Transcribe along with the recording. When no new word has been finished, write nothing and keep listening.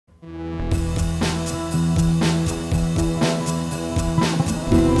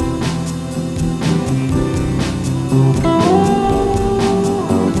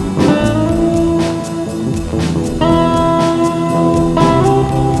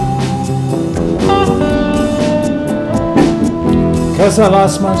'Cause I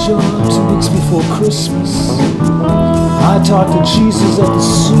lost my job 2 weeks before Christmas. I talked to Jesus at the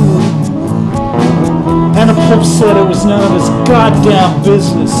sewer, and the Pope said it was none of his goddamn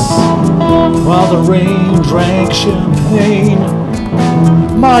business. While the rain drank champagne,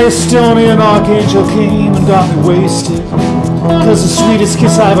 my Estonian archangel came and got me wasted. 'Cause the sweetest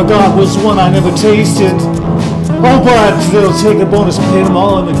kiss I ever got was one I never tasted. Oh, but they'll take a bonus, pay them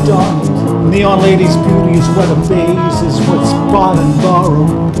all in McDonald's. Neon lady's beauty is what amazes what's bought and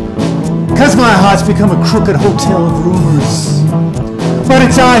borrowed. 'Cause my heart's become a crooked hotel of rumors. But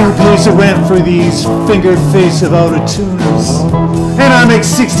it's I who pays the rent for these fingered face of out-of-tuners. And I make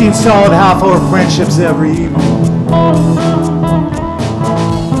 16 solid half-hour friendships every evening.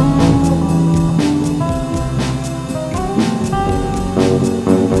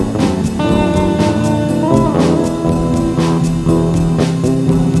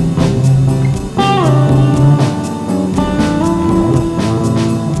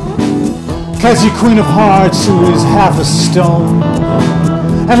 Cause your Queen of Hearts, who is half a stone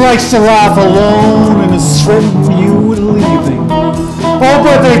and likes to laugh alone and is threatening you with leaving. Oh,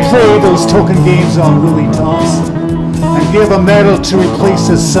 but they play those token games on Willie Thompson and give a medal to replace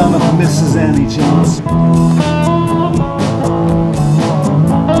the son of Mrs. Annie Johnson.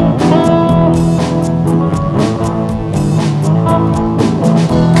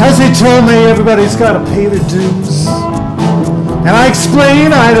 Cause they told me everybody's gotta pay their dues. And I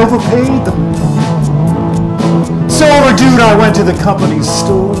explained I'd overpaid them. So overdued, I went to the company's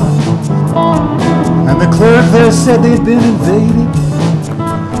store, and the clerk there said they'd been invaded.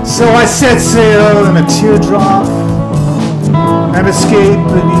 So I set sail in a teardrop and escaped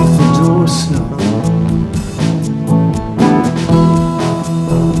beneath the door snow.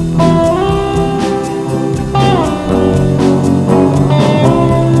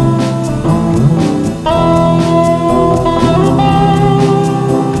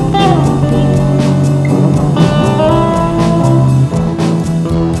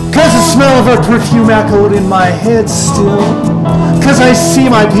 Smell of her perfume echoed in my head still. 'Cause I see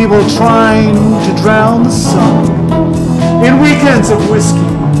my people trying to drown the sun in weekends of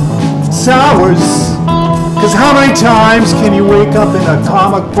whiskey, sours. 'Cause how many times can you wake up in a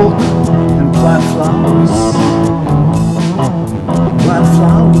comic book and plant flowers? Plant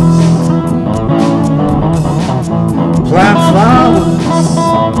flowers. Plant flowers.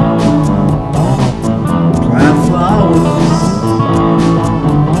 Plant flowers.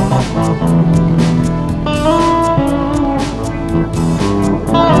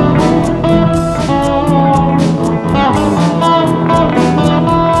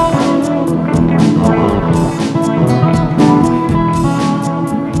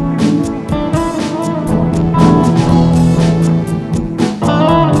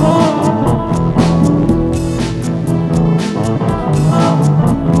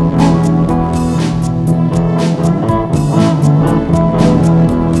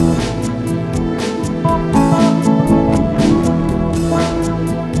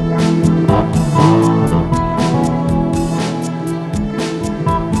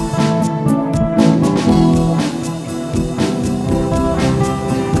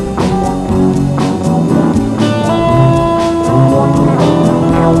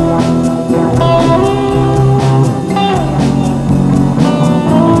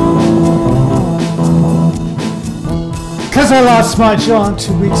 I lost my job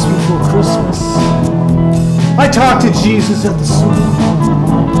 2 weeks before Christmas. I talked to Jesus at the sewer,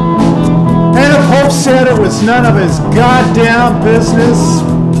 and the Pope said it was none of his goddamn business.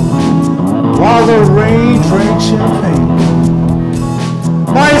 While the rain drank champagne,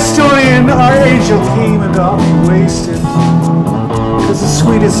 my Estonian archangel came and got me wasted. 'Cause the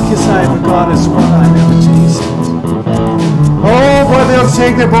sweetest kiss I ever got is one I never tasted. Oh, but they'll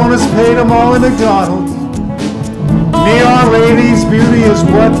take their bonus, pay them all in McDonald's. Neon lady's beauty is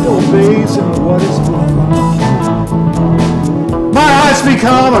what obeys and what is blind. My heart's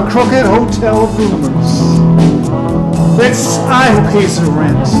become a crooked hotel of rumors. It's I who pays the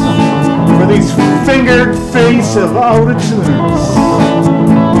rent for these fingered face of out-of-tuners.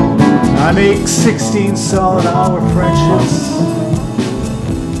 I make 16 solid hour friendships.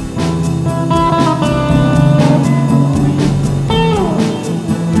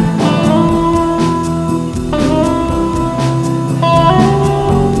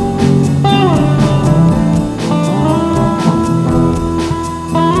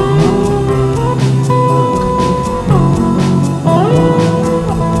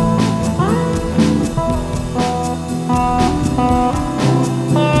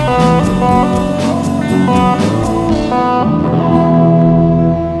 Thank you.